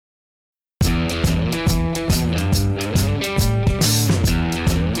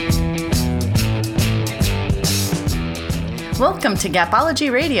Welcome to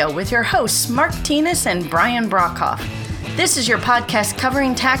Gapology Radio with your hosts Mark Tinas and Brian Brockhoff. This is your podcast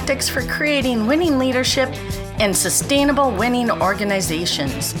covering tactics for creating winning leadership and sustainable winning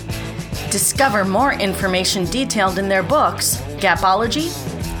organizations. Discover more information detailed in their books, Gapology,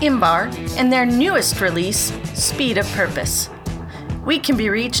 IMBAR, and their newest release, Speed of Purpose. We can be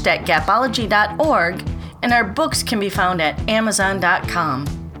reached at gapology.org, and our books can be found at amazon.com.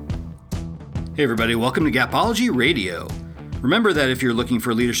 Hey everybody, welcome to Gapology Radio. Remember that if you're looking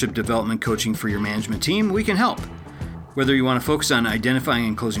for leadership development coaching for your management team, we can help. Whether you want to focus on identifying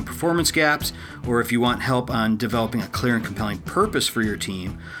and closing performance gaps, or if you want help on developing a clear and compelling purpose for your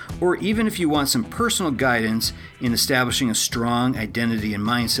team, or even if you want some personal guidance in establishing a strong identity and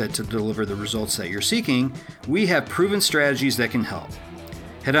mindset to deliver the results that you're seeking, we have proven strategies that can help.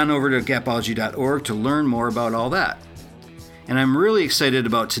 Head on over to gapology.org to learn more about all that. And I'm really excited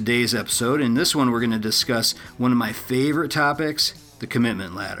about today's episode. In this one, we're going to discuss one of my favorite topics, the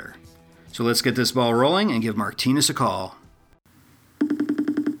commitment ladder. So let's get this ball rolling and give Mark Tinas a call.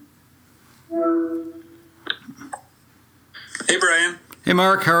 Hey, Brian. Hey,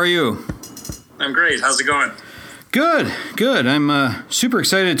 Mark. How are you? I'm great. How's it going? Good. I'm super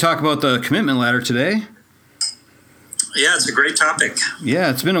excited to talk about the commitment ladder today. Yeah, it's a great topic. Yeah,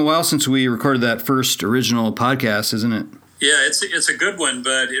 it's been a while since we recorded that first original podcast, isn't it? Yeah, it's a good one,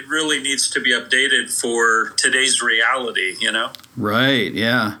 but it really needs to be updated for today's reality, you know? Right,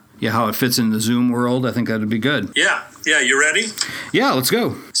 yeah. Yeah, how it fits in the Zoom world, I think that would be good. Yeah, you ready? Yeah, let's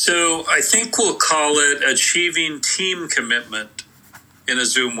go. So I think we'll call it achieving team commitment in a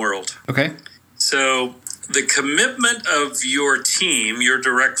Zoom world. Okay. So the commitment of your team, your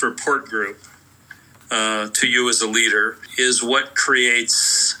direct report group, to you as a leader is what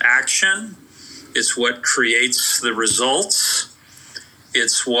creates action. It's what creates the results.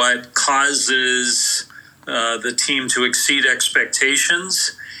 It's what causes the team to exceed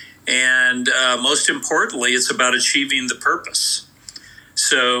expectations. And most importantly, it's about achieving the purpose.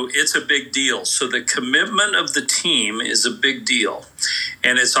 So it's a big deal. So the commitment of the team is a big deal.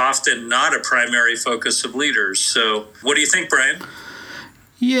 And it's often not a primary focus of leaders. So what do you think, Brian?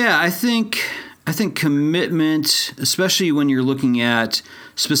 Yeah, I think commitment, especially when you're looking at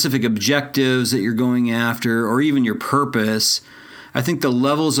specific objectives that you're going after, or even your purpose, I think the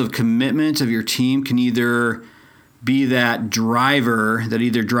levels of commitment of your team can either be that driver that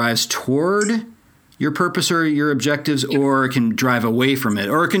either drives toward your purpose or your objectives, or it can drive away from it,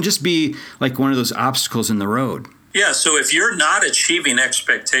 or it can just be like one of those obstacles in the road. Yeah, so if you're not achieving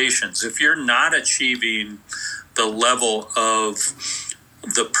expectations, if you're not achieving the level of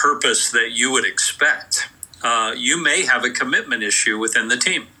the purpose that you would expect, you may have a commitment issue within the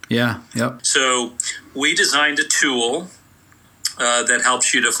team. Yeah, yep. So we designed a tool that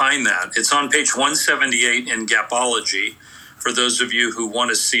helps you define that. It's on page 178 in Gapology. For those of you who want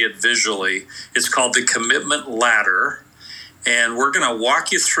to see it visually, it's called the Commitment Ladder. And we're going to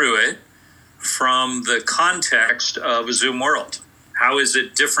walk you through it from the context of a Zoom world. How is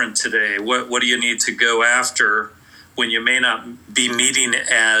it different today? What do you need to go after when you may not be meeting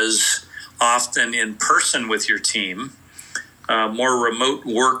as often in person with your team, more remote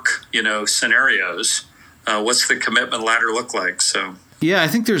work, scenarios? What's the commitment ladder look like? So, yeah, I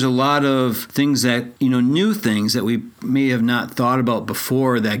think there's a lot of things that, new things that we may have not thought about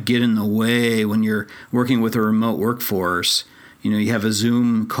before that get in the way when you're working with a remote workforce. You have a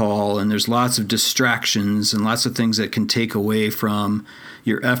Zoom call and there's lots of distractions and lots of things that can take away from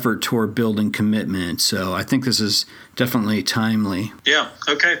your effort toward building commitment. So I think this is definitely timely. Yeah.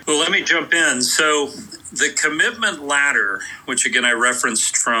 Okay. Well, let me jump in. So the commitment ladder, which again I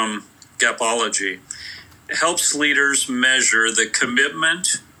referenced from Gapology, helps leaders measure the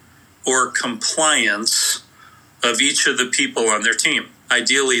commitment or compliance of each of the people on their team,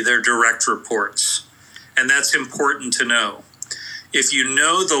 ideally their direct reports. And that's important to know. If you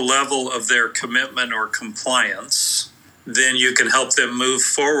know the level of their commitment or compliance, then you can help them move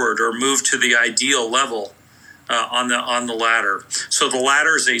forward or move to the ideal level on the ladder. So the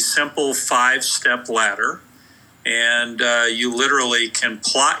ladder is a simple 5-step ladder, and you literally can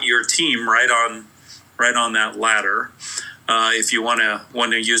plot your team right on that ladder. If you want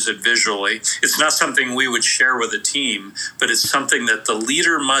to use it visually, it's not something we would share with a team, but it's something that the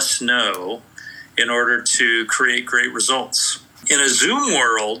leader must know in order to create great results. In a Zoom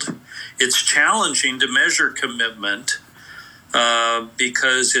world, it's challenging to measure commitment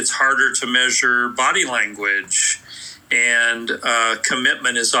because it's harder to measure body language, and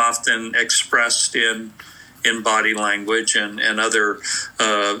commitment is often expressed in body language and other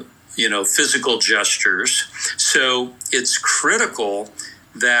physical gestures. So it's critical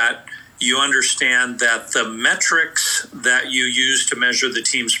that you understand that the metrics that you use to measure the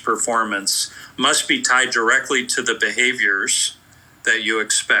team's performance must be tied directly to the behaviors that you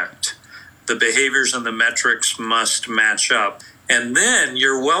expect. The behaviors and the metrics must match up. And then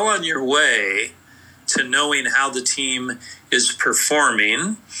you're well on your way to knowing how the team is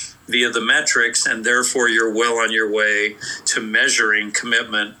performing via the metrics, and therefore you're well on your way to measuring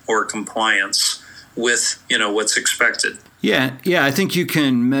commitment or compliance with, what's expected. Yeah, I think you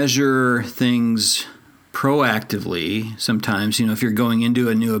can measure things proactively sometimes. If you're going into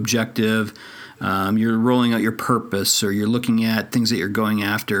a new objective, you're rolling out your purpose, or you're looking at things that you're going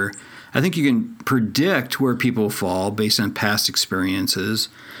after. I think you can predict where people fall based on past experiences.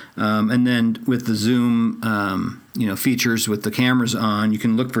 And then with the Zoom, features with the cameras on, you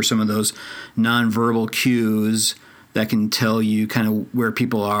can look for some of those nonverbal cues that can tell you kind of where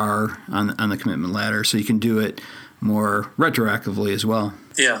people are on the commitment ladder. So you can do it more retroactively as well.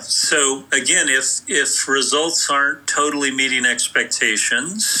 Yeah. So again, if results aren't totally meeting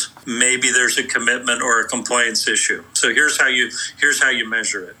expectations, maybe there's a commitment or a compliance issue. So here's how you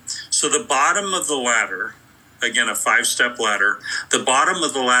measure it. So the bottom of the ladder, again, a 5-step ladder, the bottom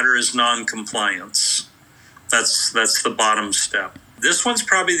of the ladder is non-compliance. That's the bottom step. This one's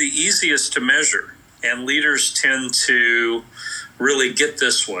probably the easiest to measure, and leaders tend to really get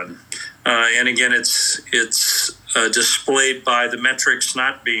this one. And again, it's displayed by the metrics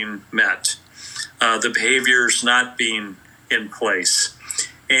not being met, the behaviors not being in place.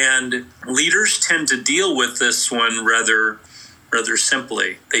 And leaders tend to deal with this one rather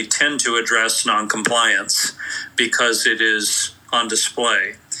simply. They tend to address noncompliance because it is on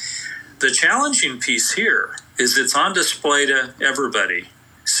display. The challenging piece here is it's on display to everybody.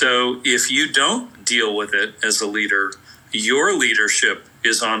 So if you don't deal with it as a leader, your leadership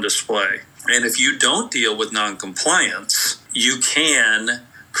is on display. And if you don't deal with noncompliance, you can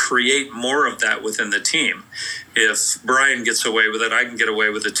create more of that within the team. If Brian gets away with it, I can get away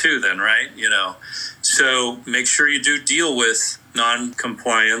with it too then, right? So make sure you do deal with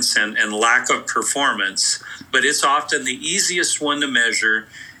non-compliance and lack of performance, but it's often the easiest one to measure,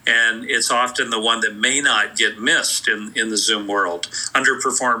 and it's often the one that may not get missed in the Zoom world.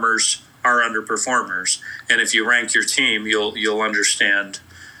 Underperformers are underperformers, and if you rank your team, you'll understand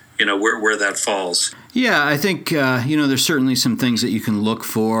where that falls. Yeah, I think there's certainly some things that you can look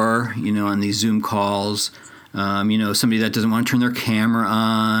for on these Zoom calls. Somebody that doesn't want to turn their camera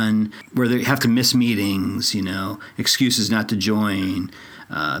on, where they have to miss meetings, excuses not to join,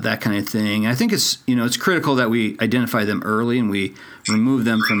 that kind of thing. I think it's critical that we identify them early and we remove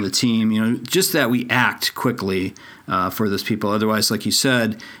them from the team, just that we act quickly for those people. Otherwise, like you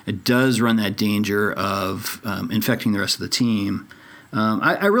said, it does run that danger of infecting the rest of the team.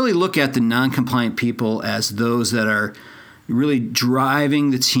 I really look at the non-compliant people as those that are really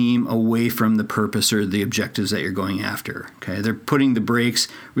driving the team away from the purpose or the objectives that you're going after. Okay, they're putting the brakes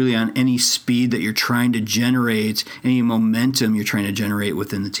really on any speed that you're trying to generate, any momentum you're trying to generate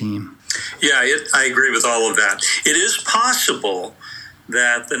within the team. Yeah, I agree with all of that. It is possible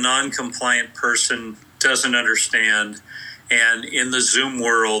that the non-compliant person doesn't understand, and in the Zoom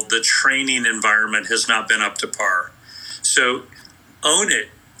world, the training environment has not been up to par. So own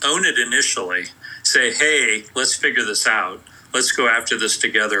it initially. Say, hey, let's figure this out. Let's go after this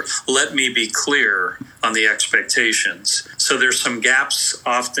together. Let me be clear on the expectations. So there's some gaps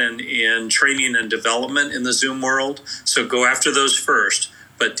often in training and development in the Zoom world. So go after those first,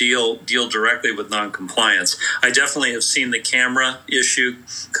 but deal directly with noncompliance. I definitely have seen the camera issue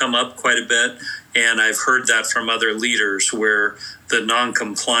come up quite a bit, and I've heard that from other leaders where the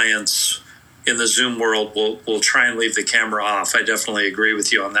noncompliance in the Zoom world will try and leave the camera off. I definitely agree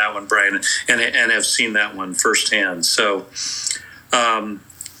with you on that one, Brian, and have seen that one firsthand. So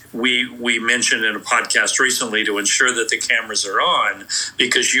we mentioned in a podcast recently to ensure that the cameras are on,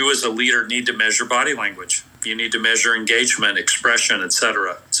 because you as a leader need to measure body language. You need to measure engagement, expression,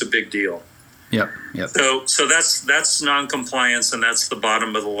 etc. It's a big deal. Yep. So that's non-compliance, and that's the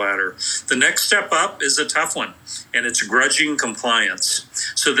bottom of the ladder. The next step up is a tough one, and it's grudging compliance.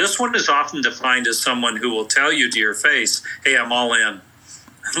 So this one is often defined as someone who will tell you to your face, hey, I'm all in.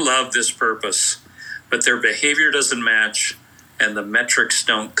 I love this purpose. But their behavior doesn't match, and the metrics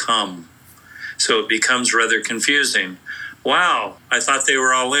don't come. So it becomes rather confusing. Wow, I thought they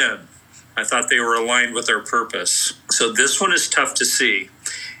were all in. I thought they were aligned with our purpose. So this one is tough to see.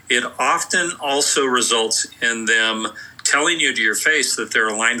 It often also results in them telling you to your face that they're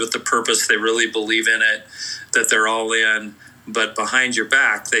aligned with the purpose, they really believe in it, that they're all in, but behind your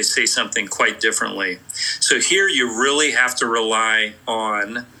back, they say something quite differently. So here you really have to rely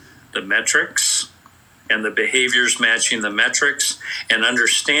on the metrics and the behaviors matching the metrics, and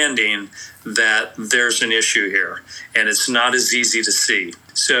understanding that there's an issue here and it's not as easy to see.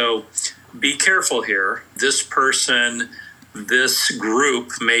 So be careful here. This person, this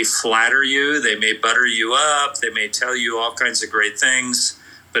group may flatter you, they may butter you up, they may tell you all kinds of great things,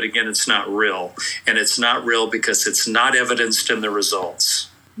 but again, it's not real. And it's not real because it's not evidenced in the results.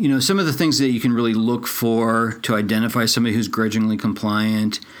 You know, some of the things that you can really look for to identify somebody who's grudgingly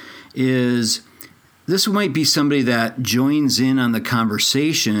compliant is this might be somebody that joins in on the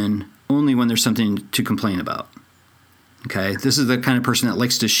conversation only when there's something to complain about. Okay, this is the kind of person that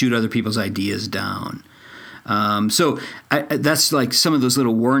likes to shoot other people's ideas down. That's like some of those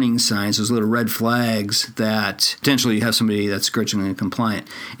little warning signs, those little red flags that potentially you have somebody that's grudgingly compliant.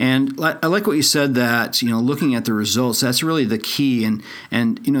 And I like what you said that, you know, looking at the results, that's really the key. And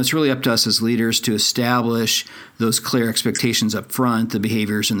you know, it's really up to us as leaders to establish those clear expectations up front, the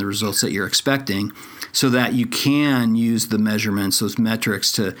behaviors and the results that you're expecting, so that you can use the measurements, those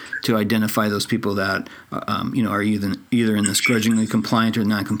metrics to identify those people that, you know, are either in this grudgingly compliant or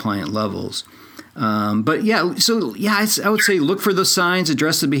non-compliant levels. I would say look for those signs,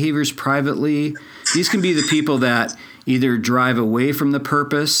 address the behaviors privately. These can be the people that either drive away from the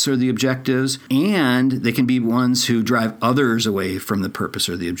purpose or the objectives, and they can be ones who drive others away from the purpose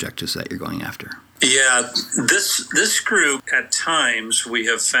or the objectives that you're going after. Yeah, this group at times we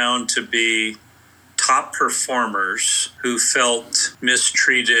have found to be top performers who felt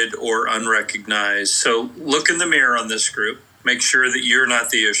mistreated or unrecognized. So look in the mirror on this group. Make sure that you're not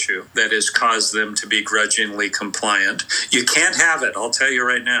the issue that has caused them to be grudgingly compliant. You can't have it, I'll tell you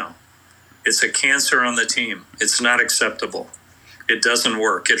right now. It's a cancer on the team. It's not acceptable. It doesn't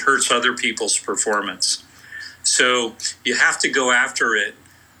work. It hurts other people's performance. So you have to go after it,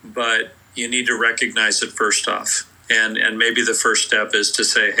 but you need to recognize it first off. And maybe the first step is to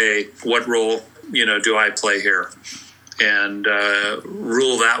say, hey, what role, you know, do I play here? And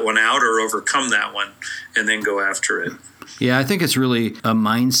rule that one out or overcome that one, and then go after it. Yeah, I think it's really a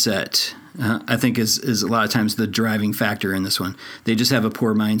mindset. I think is a lot of times the driving factor in this one. They just have a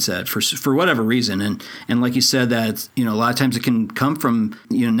poor mindset for whatever reason, and like you said, that, you know, a lot of times it can come from,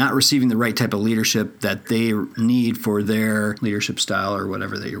 you know, not receiving the right type of leadership that they need for their leadership style or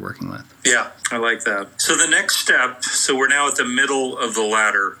whatever that you're working with. Yeah, I like that. So the next step, so we're now at the middle of the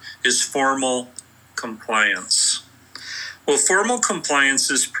ladder, is formal compliance. Well, formal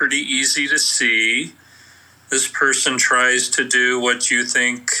compliance is pretty easy to see. This person tries to do what you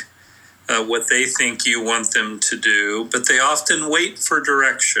think, what they think you want them to do, but they often wait for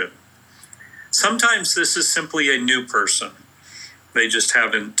direction. Sometimes this is simply a new person. They just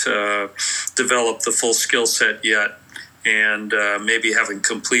haven't developed the full skill set yet and maybe haven't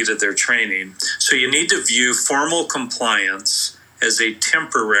completed their training. So you need to view formal compliance as a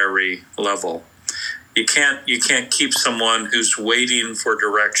temporary level. You can't keep someone who's waiting for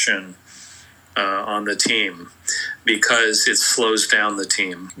direction on the team, because it slows down the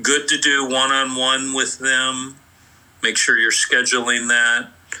team. Good to do one-on-one with them. Make sure you're scheduling that.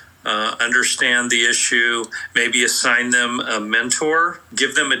 Understand the issue. Maybe assign them a mentor.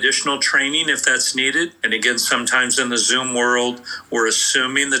 Give them additional training if that's needed. And again, sometimes in the Zoom world, we're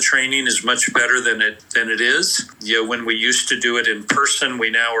assuming the training is much better than it is. You know, when we used to do it in person,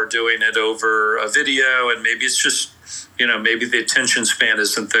 we now are doing it over a video, and maybe it's just, you know, maybe the attention span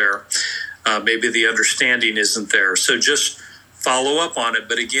isn't there. Maybe the understanding isn't there. So just follow up on it.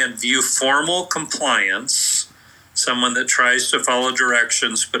 But again, view formal compliance, someone that tries to follow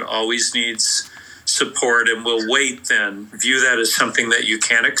directions but always needs support and will wait, then view that as something that you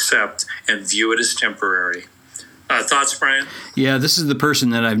can't accept and view it as temporary. Thoughts, Brian? Yeah, this is the person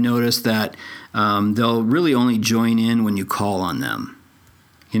that I've noticed that they'll really only join in when you call on them.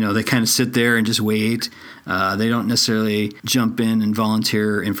 You know, they kind of sit there and just wait. They don't necessarily jump in and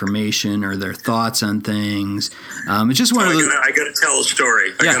volunteer information or their thoughts on things. It's just one of those. I got to tell a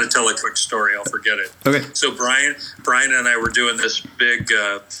story. I got to tell a quick story. I'll forget it. Okay. So Brian and I were doing this big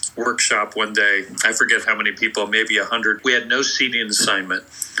workshop one day. I forget how many people, maybe 100. We had no seating assignment.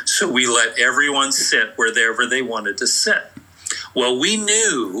 So we let everyone sit wherever they wanted to sit. Well, we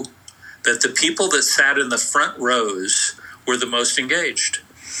knew that the people that sat in the front rows were the most engaged.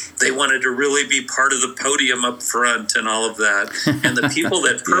 They wanted to really be part of the podium up front and all of that. And the people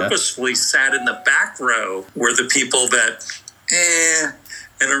that purposefully sat in the back row were the people that,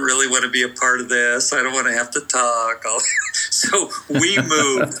 I don't really want to be a part of this. I don't want to have to talk. So we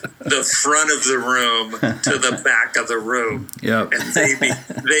moved the front of the room to the back of the room. Yep. And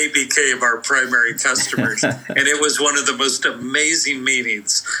they became our primary customers. And it was one of the most amazing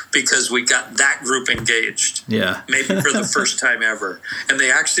meetings because we got that group engaged. Yeah. Maybe for the first time ever. And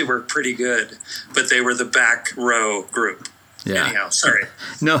they actually were pretty good, but they were the back row group. Yeah. Anyhow, sorry.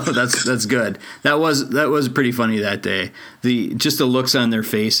 No, that's good. That was pretty funny that day. The looks on their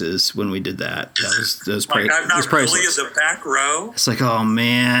faces when we did that. That was like, I'm not priceless. really in the back row. It's like, oh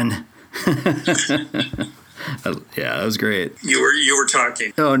man. Yeah, that was great. You were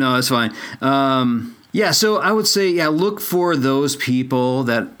talking. Oh no, it's fine. Yeah, so I would say, look for those people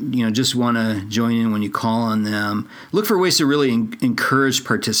that, just want to join in when you call on them. Look for ways to really encourage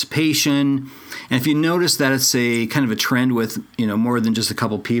participation. And if you notice that it's a kind of a trend with, more than just a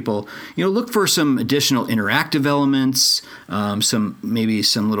couple people, look for some additional interactive elements, some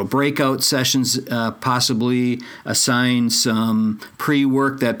little breakout sessions, possibly assign some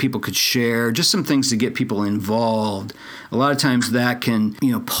pre-work that people could share, just some things to get people involved. A lot of times that can,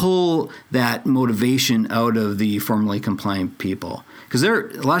 pull that motivation out of the formally compliant people. Because a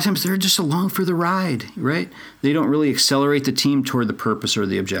lot of times they're just along for the ride, right? They don't really accelerate the team toward the purpose or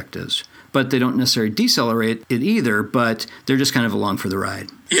the objectives. But they don't necessarily decelerate it either, but they're just kind of along for the ride.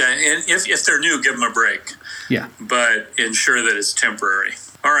 Yeah, and if they're new, give them a break. Yeah. But ensure that it's temporary.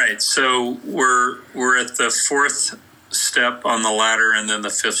 All right, so we're at the fourth step on the ladder and then the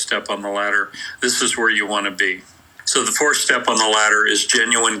fifth step on the ladder. This is where you want to be. So the fourth step on the ladder is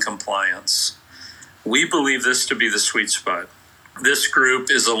genuine compliance. We believe this to be the sweet spot. This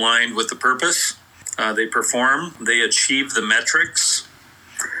group is aligned with the purpose. They perform. They achieve the metrics.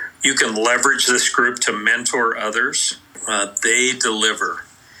 You can leverage this group to mentor others. They deliver.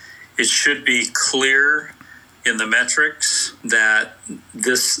 It should be clear in the metrics that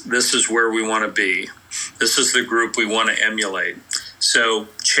this is where we want to be. This is the group we want to emulate. So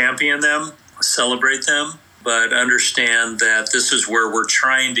champion them, celebrate them, but understand that this is where we're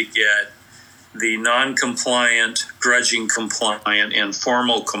trying to get the non-compliant, grudging compliant, and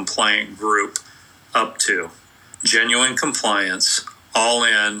formal compliant group up to. Genuine compliance, all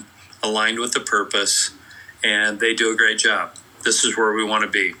in, aligned with the purpose, and they do a great job. This is where we want to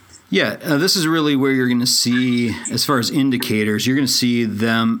be. Yeah, this is really where you're going to see, as far as indicators, you're going to see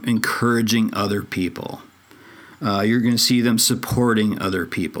them encouraging other people. You're going to see them supporting other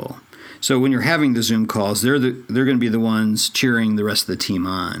people. So when you're having the Zoom calls, they're going to be the ones cheering the rest of the team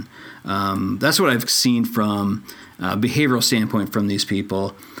on. That's what I've seen from a behavioral standpoint from these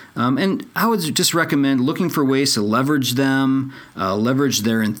people. And I would just recommend looking for ways to leverage them, leverage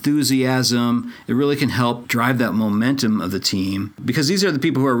their enthusiasm. It really can help drive that momentum of the team because these are the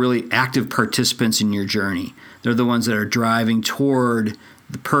people who are really active participants in your journey. They're the ones that are driving toward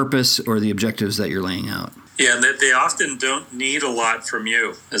the purpose or the objectives that you're laying out. Yeah, and they often don't need a lot from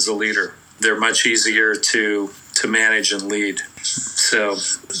you as a leader. They're much easier to manage and lead. So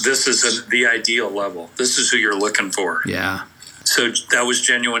this is the ideal level. This is who you're looking for. Yeah. So that was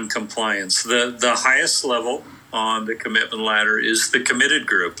genuine compliance. The highest level on the commitment ladder is the committed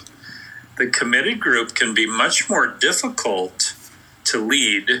group. The committed group can be much more difficult to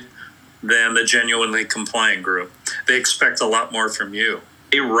lead than the genuinely compliant group. They expect a lot more from you.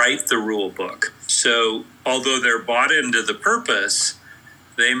 They write the rule book. So although they're bought into the purpose,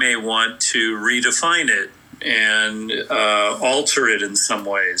 they may want to redefine it and alter it in some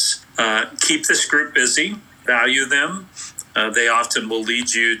ways. Keep this group busy, value them. They often will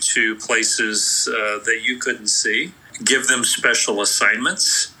lead you to places that you couldn't see. Give them special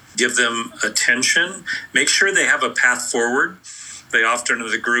assignments. Give them attention. Make sure they have a path forward. They often are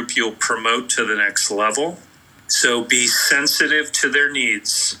the group you'll promote to the next level. So be sensitive to their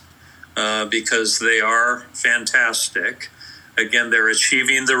needs because they are fantastic. Again, they're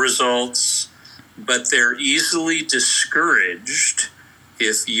achieving the results, but they're easily discouraged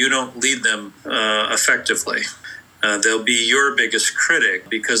if you don't lead them effectively. They'll be your biggest critic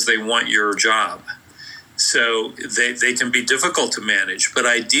because they want your job. So they can be difficult to manage. But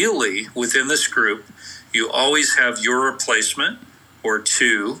ideally, within this group, you always have your replacement or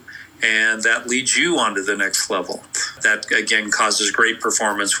two, and that leads you on to the next level. That, again, causes great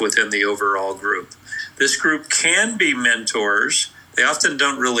performance within the overall group. This group can be mentors. They often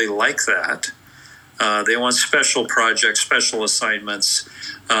don't really like that. They want special projects, special assignments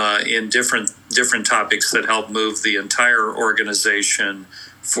in different topics that help move the entire organization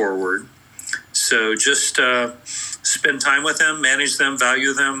forward. So just spend time with them, manage them,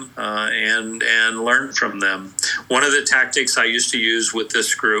 value them, and learn from them. One of the tactics I used to use with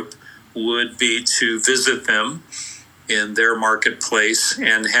this group would be to visit them in their marketplace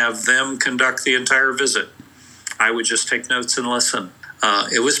and have them conduct the entire visit. I would just take notes and listen.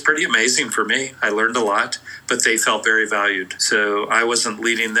 It was pretty amazing for me. I learned a lot, but they felt very valued. So I wasn't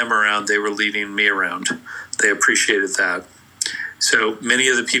leading them around, they were leading me around. They appreciated that. So many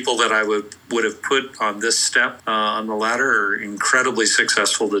of the people that I would have put on this step on the ladder are incredibly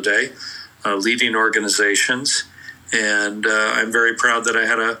successful today, leading organizations. And I'm very proud that I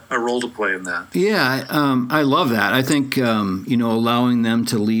had a role to play in that. Yeah, I love that. I think, allowing them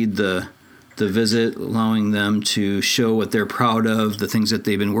to lead the visit, allowing them to show what they're proud of, the things that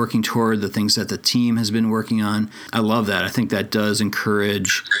they've been working toward, the things that the team has been working on. I love that. I think that does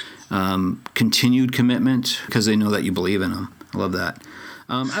encourage continued commitment because they know that you believe in them. I love that.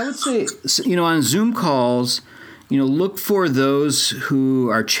 I would say, on Zoom calls, look for those who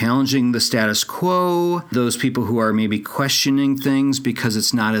are challenging the status quo, those people who are maybe questioning things because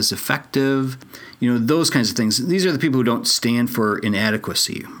it's not as effective, those kinds of things. These are the people who don't stand for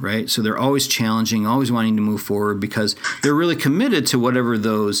inadequacy, right? So they're always challenging, always wanting to move forward because they're really committed to whatever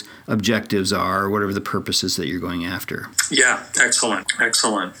those objectives are, whatever the purposes that you're going after. Yeah, excellent.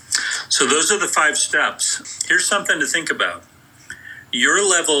 So those are the 5 steps. Here's something to think about. Your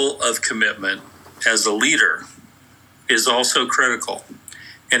level of commitment as a leader is also critical.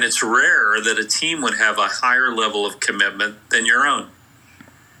 And it's rare that a team would have a higher level of commitment than your own.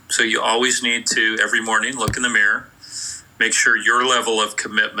 So you always need to, every morning, look in the mirror, make sure your level of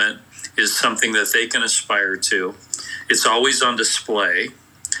commitment is something that they can aspire to. It's always on display.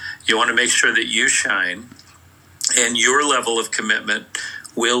 You want to make sure that you shine, and your level of commitment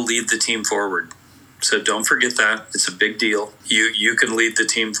will lead the team forward. So don't forget that. It's a big deal. You can lead the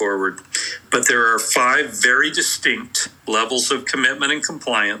team forward. But there are 5 very distinct levels of commitment and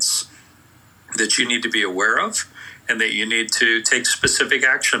compliance that you need to be aware of and that you need to take specific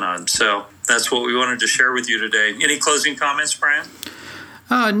action on. So that's what we wanted to share with you today. Any closing comments, Brian?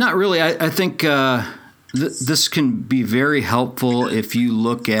 Not really. I think this can be very helpful if you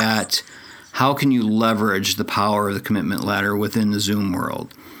look at how can you leverage the power of the commitment ladder within the Zoom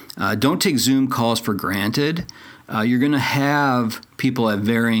world. Don't take Zoom calls for granted. You're going to have people at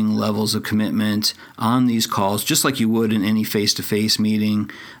varying levels of commitment on these calls, just like you would in any face-to-face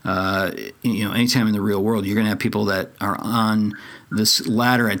meeting. Anytime in the real world, you're going to have people that are on this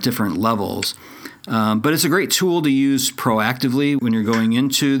ladder at different levels. But it's a great tool to use proactively when you're going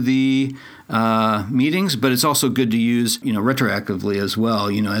into the meetings, but it's also good to use, retroactively as well,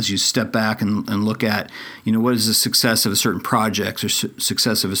 as you step back and look at, what is the success of a certain project or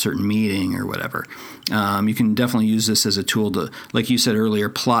success of a certain meeting or whatever. You can definitely use this as a tool to, like you said earlier,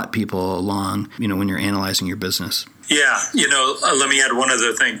 plot people along, when you're analyzing your business. Yeah. Let me add one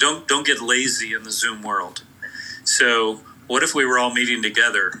other thing. Don't get lazy in the Zoom world. So what if we were all meeting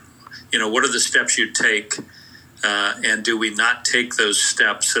together? What are the steps you'd take? And do we not take those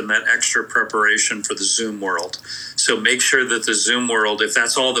steps and that extra preparation for the Zoom world? So make sure that the Zoom world, if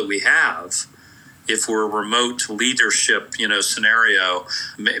that's all that we have, if we're a remote leadership, scenario,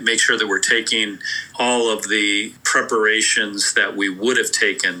 make sure that we're taking all of the preparations that we would have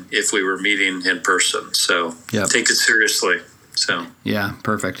taken if we were meeting in person. So Take it seriously. So yeah,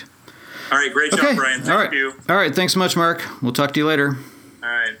 perfect. All right, great job, Brian. Thank you. All right, thanks so much, Mark. We'll talk to you later. All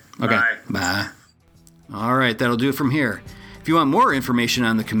right. Okay. Bye. All right, that'll do it from here. If you want more information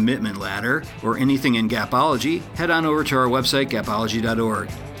on the commitment ladder or anything in Gapology, head on over to our website, gapology.org.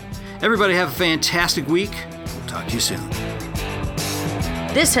 Everybody have a fantastic week. We'll talk to you soon.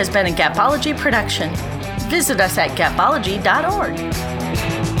 This has been a Gapology production. Visit us at gapology.org.